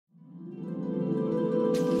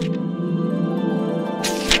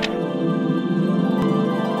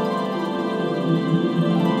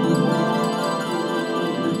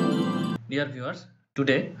Dear viewers,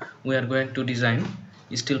 today we are going to design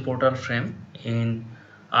steel portal frame in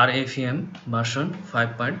RFM version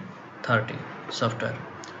 5.30 software.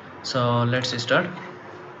 So let's start.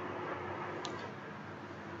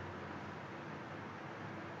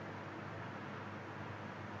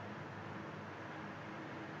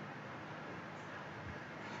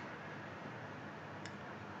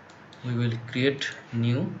 We will create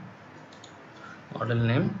new model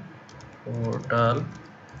name portal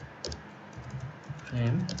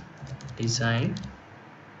frame design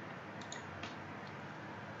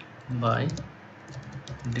by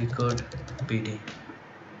Decode PD.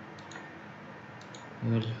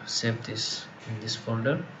 We will save this in this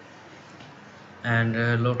folder,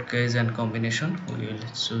 and load case and combination we will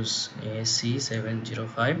choose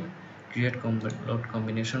AC705. Create load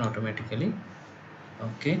combination automatically.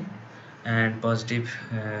 Okay, and positive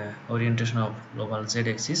orientation of global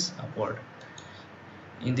z-axis upward.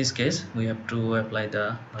 In this case we have to apply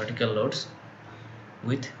the vertical loads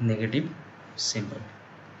with negative symbol.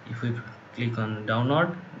 If we click on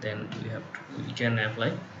downward, then we can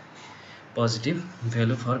apply positive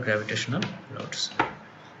value for gravitational loads.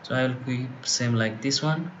 So I will keep same like this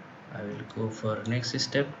one. I will go for next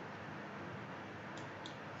step.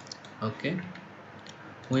 Okay,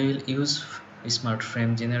 we will use smart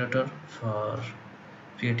frame generator for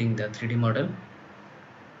creating the 3D model,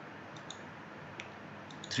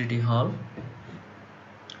 3D hull.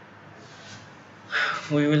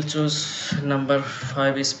 We will choose number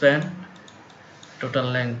 5 span, total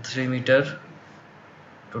length 3 meter,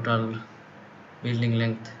 total building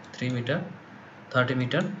length 30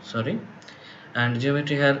 meter, sorry. And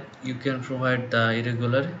geometry here you can provide the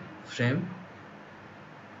irregular frame,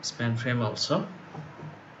 span frame also.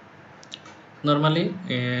 Normally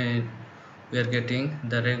we are getting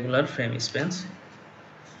the regular frame spans,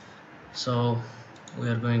 so we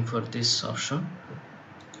are going for this option.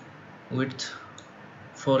 Width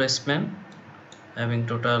 4 span, having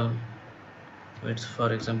total width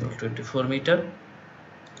for example 24 meter.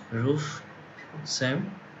 Roof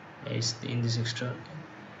same is in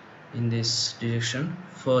this direction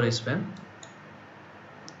 4 span.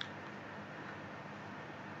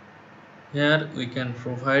 Here we can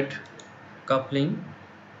provide coupling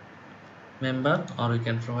member, or we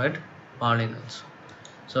can provide purlin also.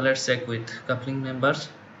 So let's check with coupling members.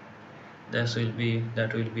 That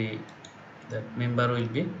member will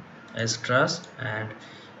be as truss, and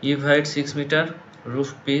if height 6 meter,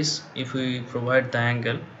 roof piece, if we provide the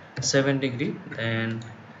angle 7 degree, then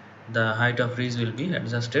the height of ridge will be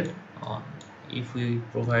adjusted on. If we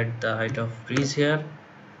provide the height of ridge here,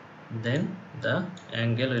 then the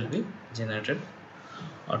angle will be generated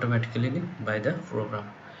automatically by the program.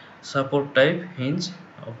 Support type hinge,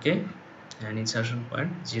 okay, and insertion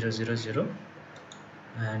point 000.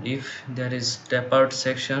 And if there is tapered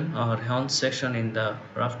section or hinge section in the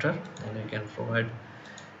rafter, then we can provide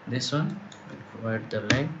this one. We provide the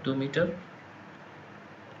length 2 meter,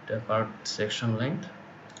 tapered section length.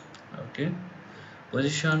 Okay,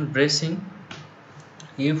 position bracing.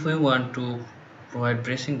 If we want to provide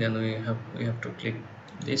bracing, then we have to click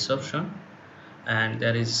this option, and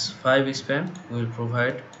there is 5 span. We will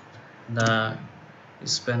provide the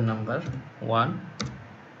span number 1,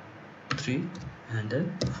 3 and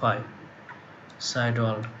then 5. Side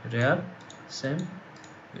wall rear same,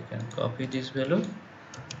 we can copy this value.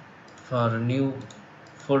 For new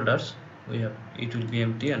folders it will be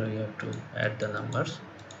empty, and we have to add the numbers.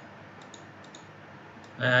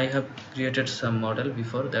 I have created some model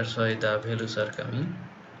before, that's why the values are coming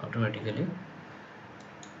automatically.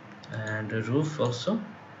 And roof also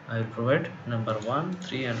I will provide number 1,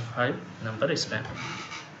 3 and 5 number span.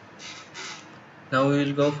 Now we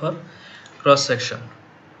will go for cross section.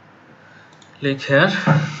 Click here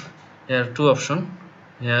two option.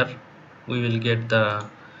 Here we will get the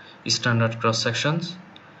standard cross sections,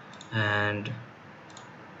 and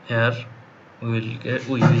here we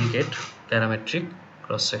will get parametric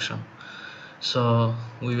cross section. So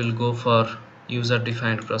we will go for user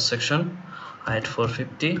defined cross section. Height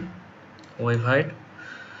 450, wave height,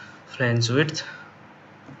 flange width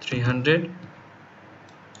 300,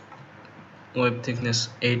 wave thickness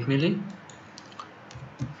 8 milli,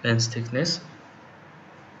 flange thickness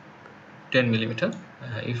 10 millimeter.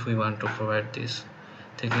 If we want to provide this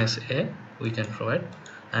thickness A, we can provide.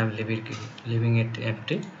 I am leaving it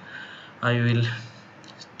empty. I will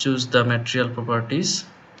choose the material properties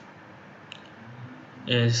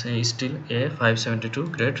as steel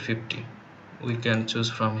A572 grade 50. We can choose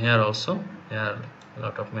from here also. Here a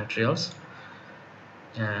lot of materials,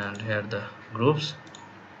 and here the groups.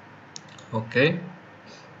 Okay,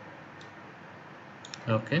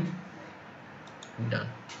 done.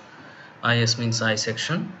 IS means I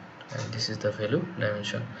section, and this is the value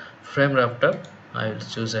dimension. Frame rafter, I will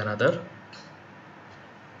choose another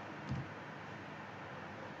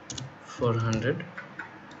 400,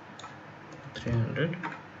 300,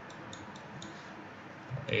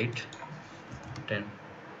 8, 10.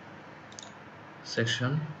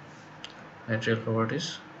 Section material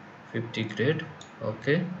properties 50 grade.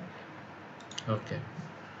 Okay.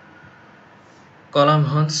 Column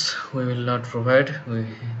hunts we will not provide,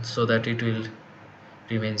 so that it will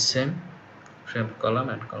remain same. Frame column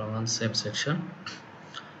and column hunts same section.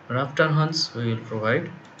 Rafter hunts we will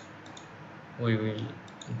provide. We will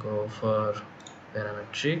go for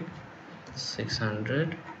parametric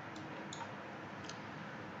 600,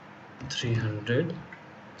 300,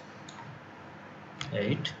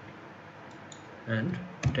 8 and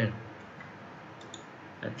 10.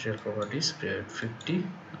 Material properties grade 50.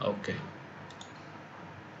 Okay.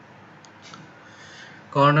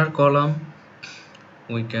 Corner column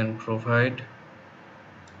we can provide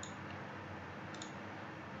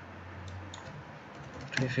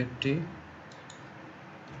 350,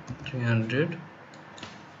 300,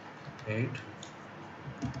 8,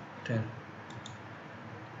 10.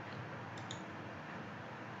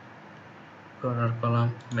 Corner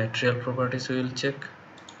column material properties we will check.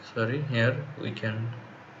 Sorry, here we can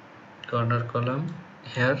corner column,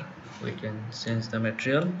 here we can change the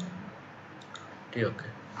material. Okay.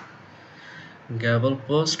 Gable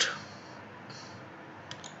post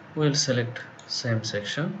we will select same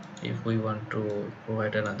section. If we want to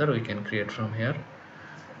provide another, we can create from here.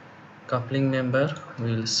 Coupling member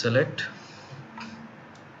we will select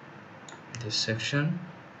this section.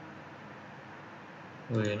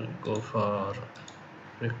 We will go for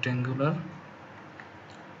rectangular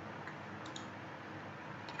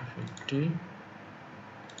 350.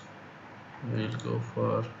 We will go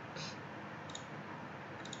for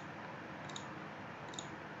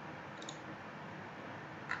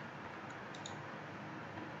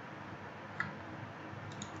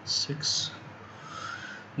 6.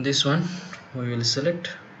 This one we will select,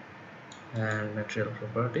 and material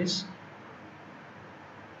properties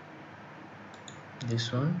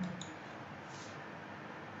this one.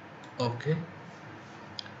 Okay.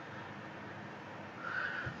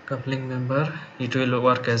 Coupling member, it will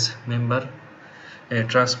work as member, a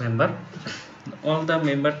truss member. All the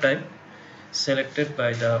member type selected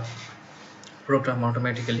by the program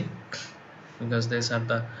automatically, because these are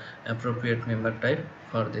the appropriate member type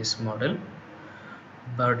for this model.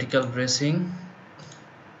 Vertical bracing,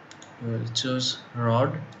 we will choose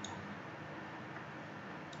rod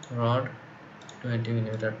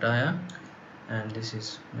 20mm dia, and this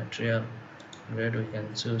is material grade we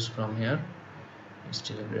can choose from here,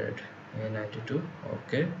 steel grade A92.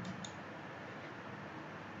 Okay.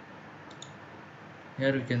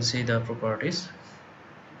 Here we can see the properties.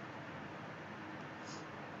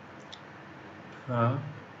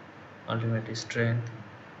 Ultimate strength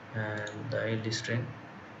and the yield strength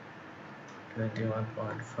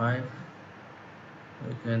 21.5.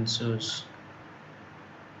 we can choose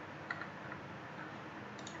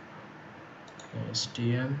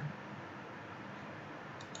STM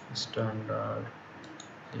standard,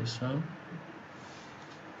 this one.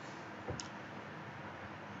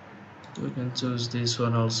 We can choose this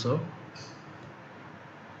one also,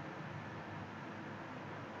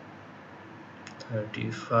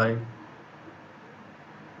 35.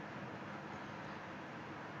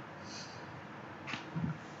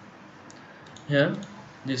 Here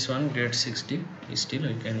this one grade 60 still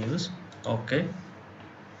we can use. Okay.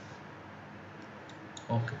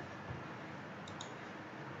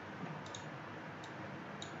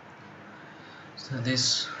 So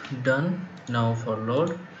this done. Now for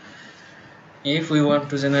load, if we want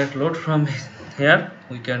to generate load from here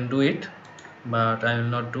we can do it, but I will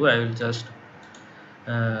not do. I will just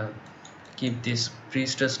keep this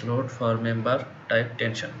pre-stressed load for member type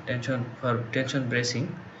tension for tension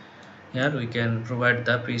bracing. Here we can provide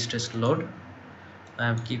the pre-stressed load. I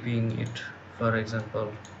am keeping it, for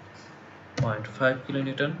example, 0.5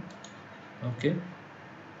 kilonewton. Okay,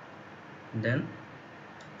 then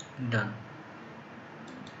done.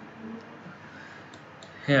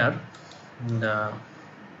 Here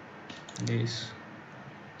this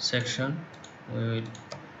section we will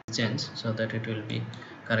change so that it will be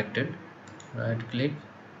corrected. Right click,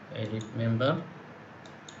 edit member.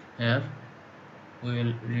 Here we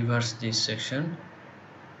will reverse this section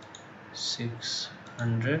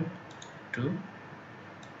 600 to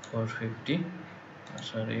 450.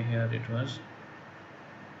 Sorry, here it was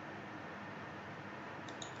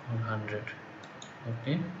 100.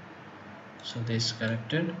 Okay, so this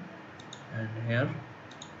corrected. and here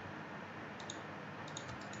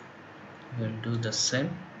we'll do the same.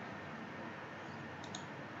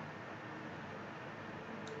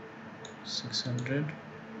 600,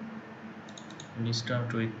 we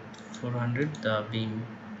start with 400 the beam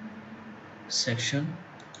section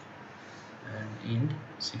and end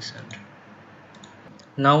 600.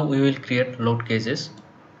 Now we will create load cases.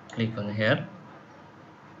 Click on here.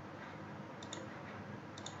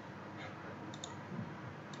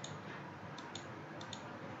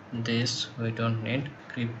 This we don't need.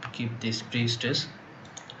 Keep this pre-stress,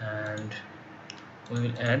 and we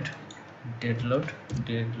will add dead load.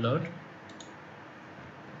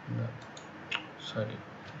 No, sorry,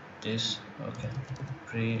 this. Okay,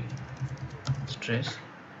 pre-stress.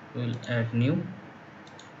 We'll add new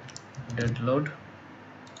dead load.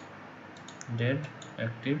 Dead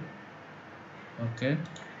active. Okay,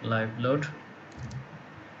 live load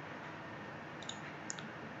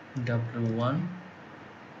W1.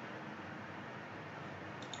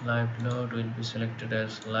 Live load will be selected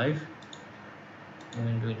as live.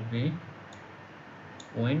 Wind will be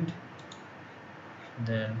wind.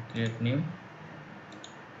 Then create new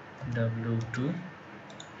W2,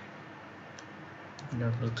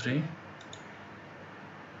 W3,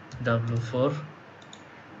 W4,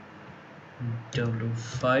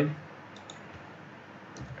 W5,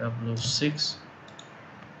 W6,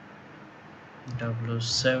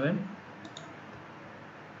 W7,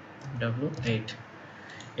 W8.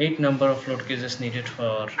 8 number of load cases needed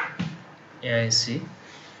for AIC.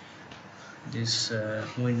 This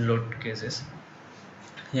wind load cases,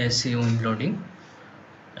 AIC wind loading,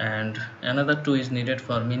 and another 2 is needed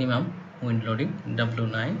for minimum wind loading,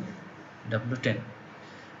 W9, W10.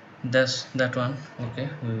 That's that one. Okay,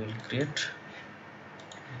 we will create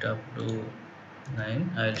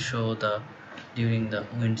W9. I'll show the during the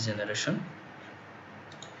wind generation.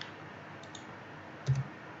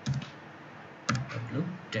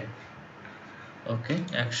 W10. Okay,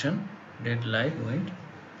 action, dead, live, wind,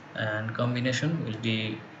 and combination will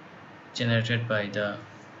be generated by the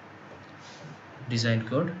design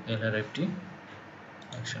code LRFT.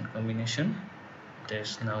 Action combination,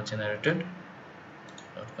 this now generated.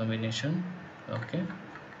 Dot combination. Okay,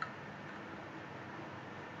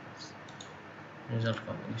 result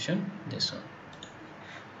combination, this one.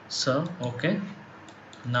 So okay,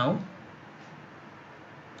 now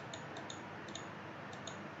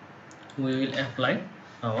we will apply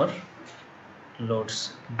our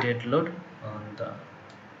loads. Dead load on the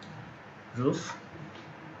roof.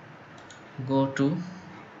 Go to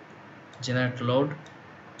generate load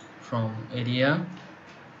from area,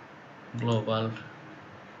 global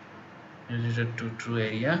related to true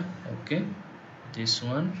area. Okay, this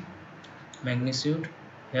one. Magnitude,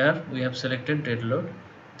 here we have selected dead load.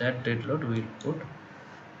 That dead load we will put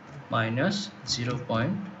minus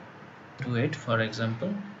 0.28 for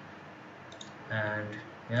example, and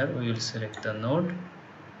here we will select the node,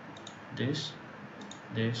 this,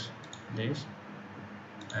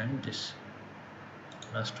 and this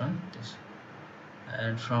last one, this,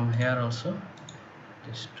 and from here also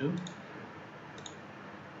this two.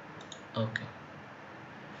 Okay,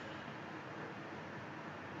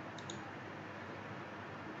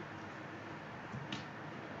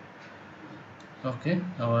 okay,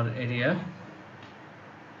 our area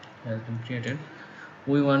has been created.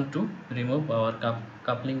 We want to remove our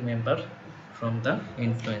coupling member from the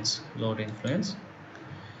influence, load influence.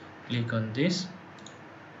 Click on this,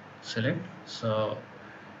 select. So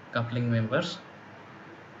coupling members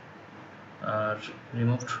are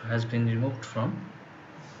removed, have been removed from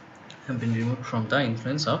the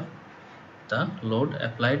influence of the load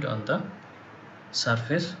applied on the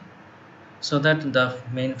surface, so that the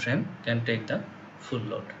main frame can take the full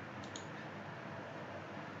load.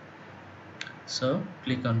 So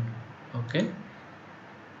click on OK.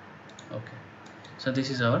 Okay, so this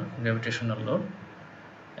is our gravitational load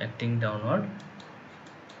acting downward.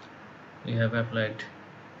 We have applied,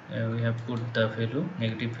 we have put the value,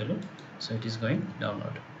 negative value, so it is going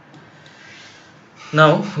downward.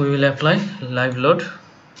 Now we will apply live load.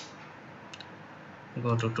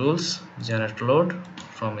 Go to tools, generate load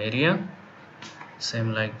from area,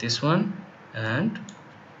 same like this one, and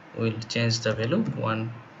we'll change the value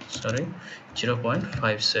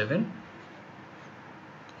 0.57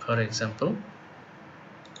 for example.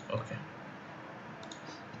 Okay,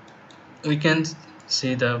 we can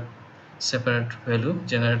see the separate value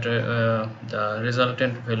generated, the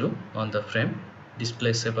resultant value on the frame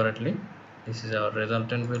display separately. This is our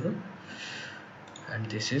resultant value, and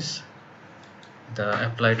this is the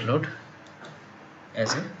applied load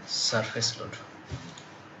as a surface load.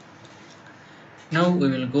 Now we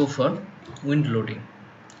will go for wind loading.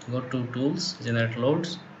 Go to tools, generate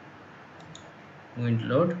loads, wind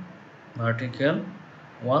load, vertical,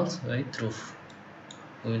 walls with roof.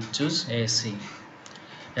 We will choose AC.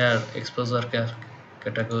 Here exposure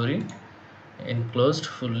category enclosed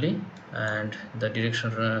fully, and the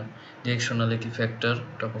directionality factor,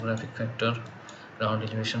 topographic factor, ground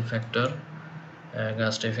elevation factor,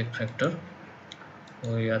 gust effect factor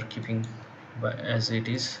we are keeping as it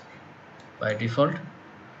is by default.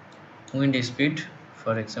 Wind speed,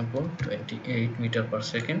 for example 28 meter per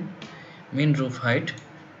second. Mean roof height,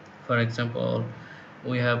 for example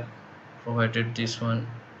we have provided this one,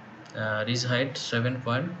 ridge height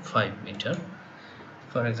 7.5 meter,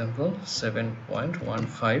 for example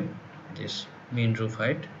 7.15 this mean roof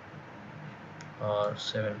height, or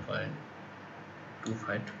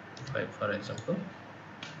 7.255 for example.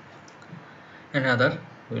 Another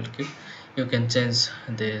will keep, you can change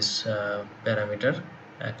this parameter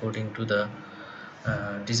according to the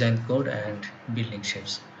design code and building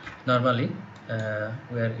shapes. Normally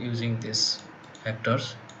we are using these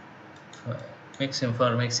factors for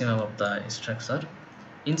maximum of the structure.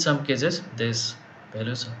 In some cases this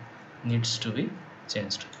values needs to be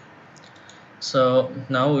changed. So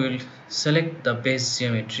now we will select the base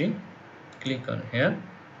geometry, click on here.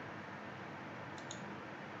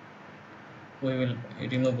 We will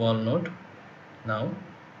remove all node. Now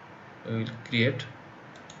we will create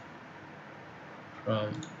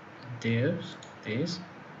from this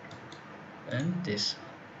and this.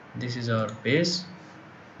 This is our base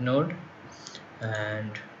node,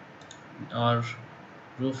 and our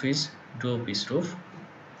roof is dual piece roof.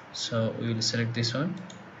 So we will select this one.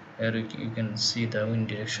 Here you can see the wind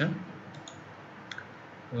direction.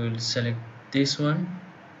 We will select this one,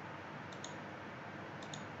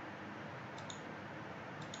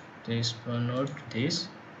 this one node, this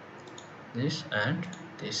and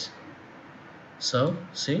this. So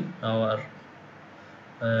see, our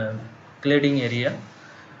cladding area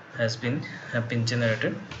have been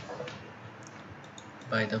generated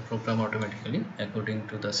by the program automatically according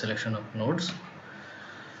to the selection of nodes.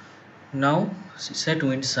 Now set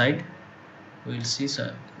wind side. We will see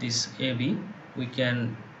this AB. We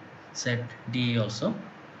can set DE also.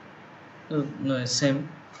 No, same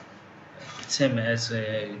as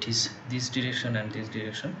it is this direction and this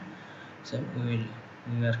direction. So we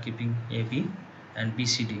are keeping AB and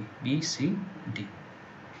BCD.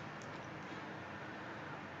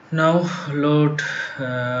 Now load,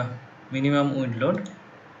 minimum wind load.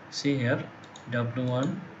 See here,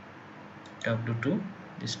 W1, W2.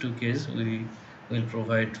 These two cases we will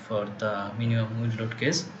provide for the minimum wind load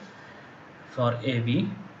case. For AB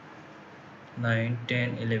 9,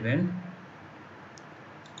 10, 11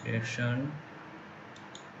 direction.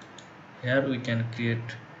 Here we can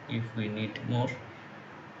create if we need more,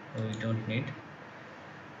 we don't need.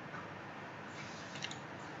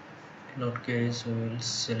 Load case we will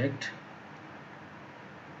select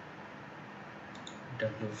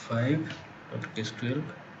W5, load case 12,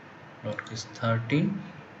 load case 13,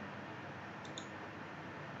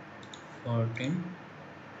 14,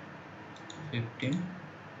 15,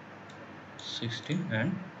 16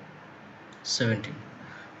 and 17.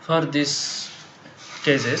 For these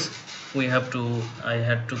cases I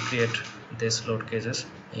had to create this load cases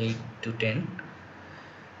 8 to 10.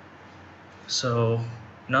 So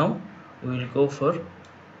now we will go for,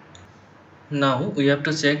 now we have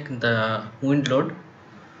to check the wind load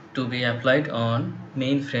to be applied on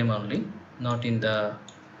main frame only, not in the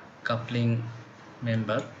coupling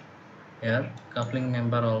member. Here coupling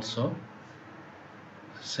member also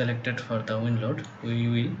selected for the wind load. We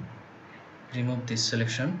will remove this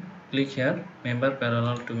selection. Click here, member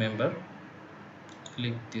parallel to member,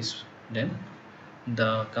 click this, then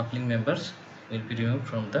the coupling members will be removed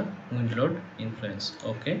from the wind load influence.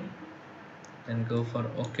 OK, then go for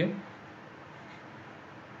OK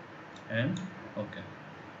and OK.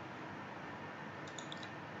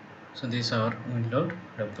 So these are wind load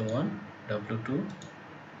W1, W2,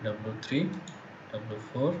 W3,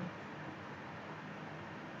 W4,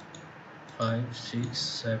 5, 6,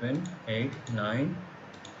 7, 8, 9,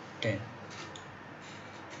 10,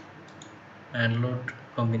 and load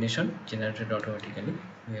combination generated automatically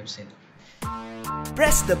we have seen.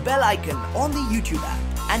 Press the bell icon on the YouTube app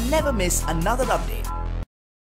and never miss another update.